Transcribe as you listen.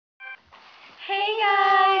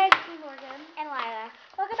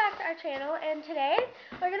our channel, and today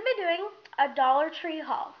we're going to be doing a Dollar Tree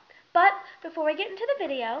haul. But before we get into the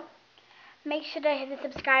video, make sure to hit the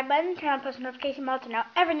subscribe button, turn on post notification bell to know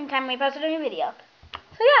every time we post a new video.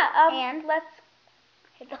 So yeah, and let's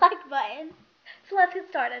hit the like button. So let's get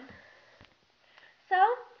started. So,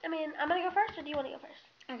 I'm going to go first, or do you want to go first?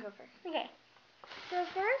 I'll go first. Okay. So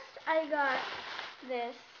first, I got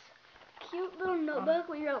this cute little notebook.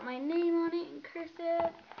 We wrote my name on it in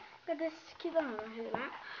cursive. Got this cute little notebook.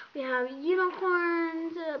 We have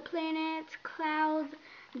unicorns, planets, clouds,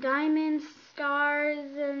 diamonds,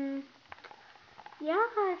 stars, and yeah,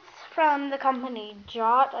 it's from the company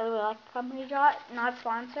Jot. I really like the company Jot. Not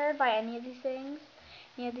sponsored by any of these things,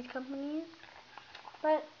 any of these companies.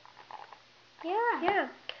 But yeah,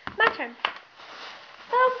 my turn.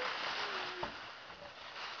 So,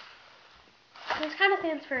 this kind of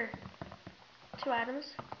stands for 2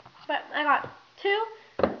 items, but I got 2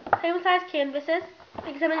 same-size canvases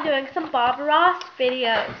because I'm doing some Bob Ross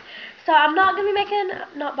videos. So I'm not going to be making,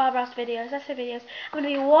 not Bob Ross videos, I said videos. I'm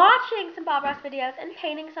going to be watching some Bob Ross videos and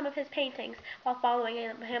painting some of his paintings while following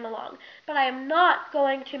him along. But I am not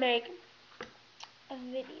going to make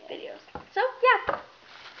videos. So, yeah.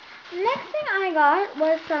 Next thing I got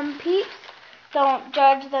was some Peeps. Don't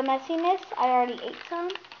judge the messiness. I already ate some,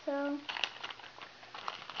 so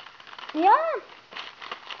yeah.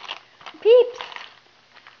 Peeps.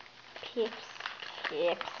 Peeps.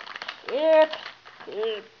 Peeps. Peeps.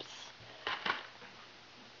 Peeps.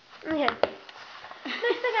 Okay. Next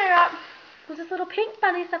thing I got was this little pink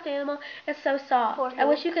bunny stuffed animal. It's so soft. I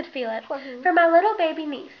wish you could feel it. For my little baby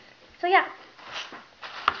niece. So yeah.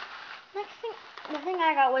 Next thing, the thing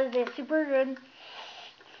I got was this super good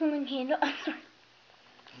smelling candle. I'm sorry.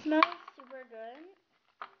 Smells super good.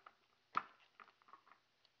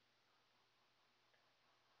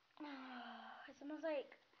 It smells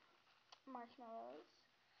like marshmallows.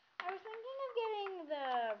 I was thinking of getting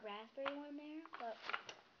the raspberry one there, but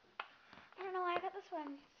I don't know why I got this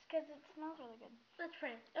one. Just because it smells really good. That's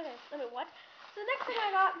pretty. Okay, what? So next thing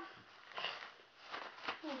I got,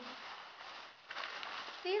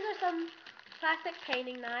 these are some plastic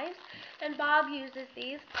painting knives, and Bob uses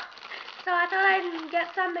these. So I thought I'd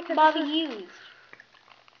get some because Bob used.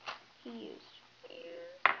 He used.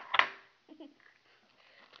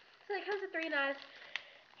 So it comes with 3 knives.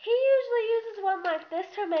 He usually uses one like this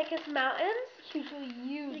to make his mountains.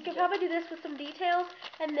 You could probably do this with some details,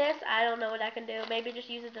 and this, I don't know what I can do. Maybe just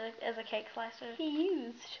use it as a cake slicer. He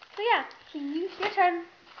used. So yeah, your turn.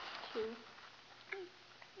 2.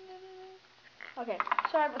 Okay,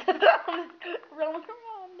 sorry about that. I'm just rolling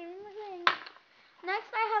around doing my thing. Next,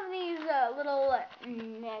 I have these little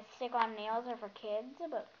stick-on nails are for kids,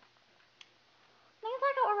 but things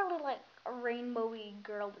I got were really like rainbowy,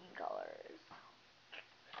 girly colors.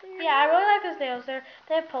 Yeah, I really like those nails.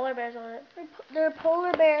 They have polar bears on it. They're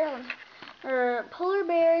polar bears, or polar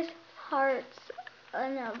bears, hearts,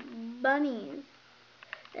 and bunnies,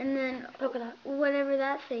 and then polka dot, whatever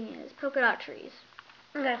that thing is, polka dot trees.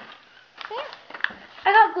 Okay.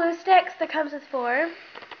 I got glue sticks that comes with 4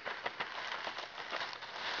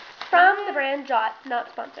 from the brand Jot, not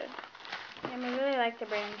sponsored. And I really like the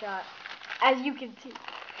brand Jot, as you can see.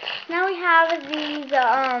 Now we have these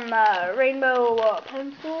rainbow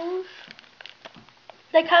pencils.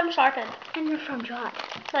 They come sharpened. And they're from Jot.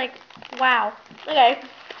 Like, wow. Okay.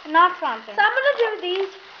 Not sponsored. So I'm gonna do these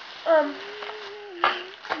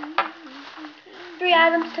 3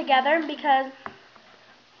 items together because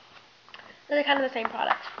they're kind of the same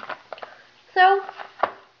product. So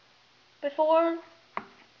before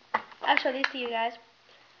I show these to you guys,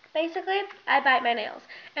 basically I bite my nails,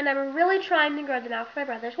 and I'm really trying to grow them out for my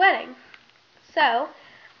brother's wedding. So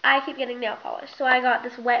I keep getting nail polish. So I got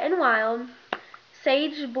this Wet n Wild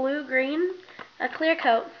Sage Blue Green, a clear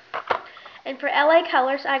coat. And for LA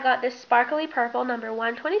Colors, I got this Sparkly Purple number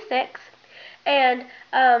 126. And,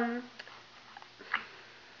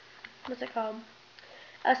 what's it called?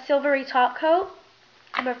 A Silvery Top Coat,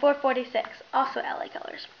 number 446, also LA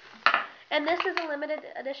Colors. And this is a limited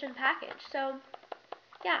edition package. So,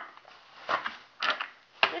 yeah.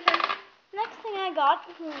 Your turn. Next thing I got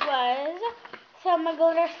was some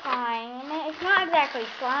glitter slime. It's not exactly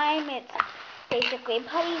slime, it's basically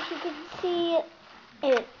putty. If you can see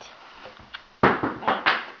it.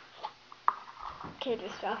 Okay,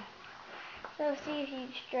 just so. So see if you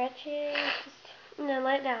stretch it. And then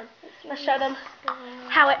lay it down. Let's show them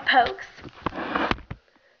how it pokes.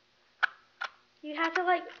 You have to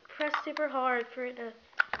like press super hard for it to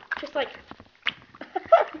just like.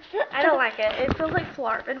 I don't like it. It feels like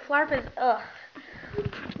Flarp, and Flarp is ugh.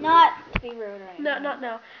 Not to be rude or anything. No.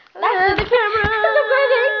 That's the camera. That's a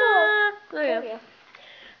great angle. There you go.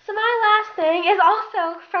 So my last thing is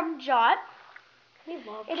also from Jot. We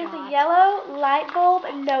love It is a Jot. yellow light bulb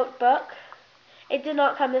notebook. It did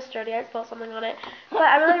not come this sturdy. I spilled something on it. But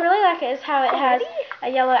I really, really like it. Is how it has a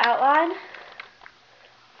yellow outline.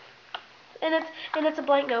 And it's a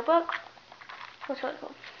blank notebook. Looks really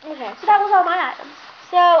cool. Okay. So that was all my items.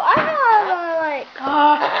 So I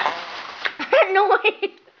have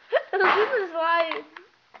noise. This is like.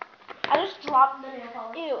 I just dropped the nail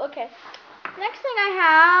polish. Ew. Okay. Next thing I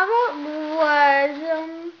have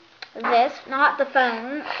was this, not the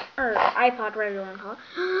phone or iPod, whatever you want to call it.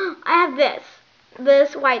 I have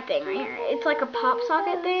this white thing right here. It's like a pop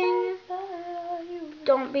socket thing.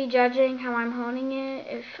 Don't be judging how I'm holding it.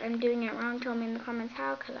 If I'm doing it wrong, tell me in the comments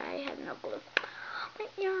how, because I have no clue. But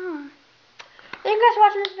yeah. Thank you guys for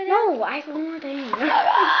watching this video. No, I have one more thing.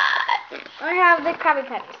 I have the Krabby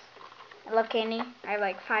Patties. I love candy. I have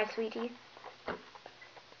like 5 sweet teeth. Yeah,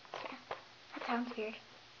 that sounds weird.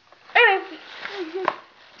 Anyway,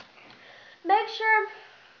 make sure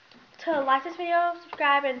to like this video,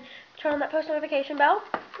 subscribe, and turn on that post notification bell.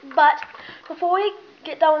 But before we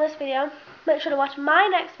get done with this video, make sure to watch my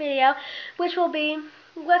next video, which will be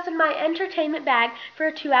what's in my entertainment bag for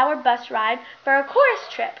a 2-hour bus ride for a chorus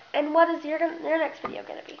trip. And what is your next video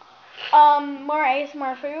going to be? More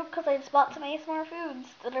ASMR food, because I just bought some ASMR foods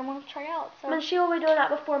that I want to try out. So. And she will be doing that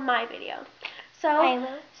before my video. So, I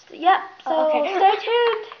will? Yep, so okay. stay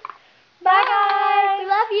tuned. Bye, guys. We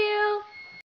love you.